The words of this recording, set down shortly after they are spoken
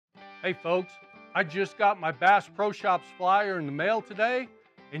Hey folks, I just got my Bass Pro Shops flyer in the mail today,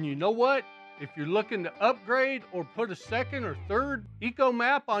 and you know what? If you're looking to upgrade or put a second or third eco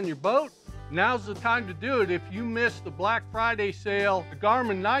map on your boat, now's the time to do it. If you missed the Black Friday sale, the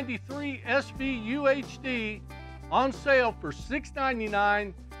Garmin 93 SV UHD on sale for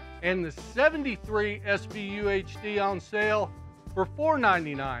 $699 and the 73 SV UHD on sale for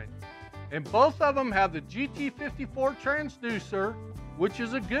 $499. And both of them have the GT54 transducer, which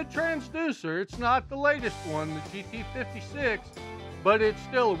is a good transducer. It's not the latest one, the GT56, but it's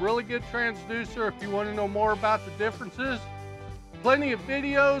still a really good transducer if you want to know more about the differences. Plenty of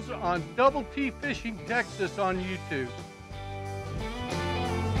videos on Double T Fishing Texas on YouTube.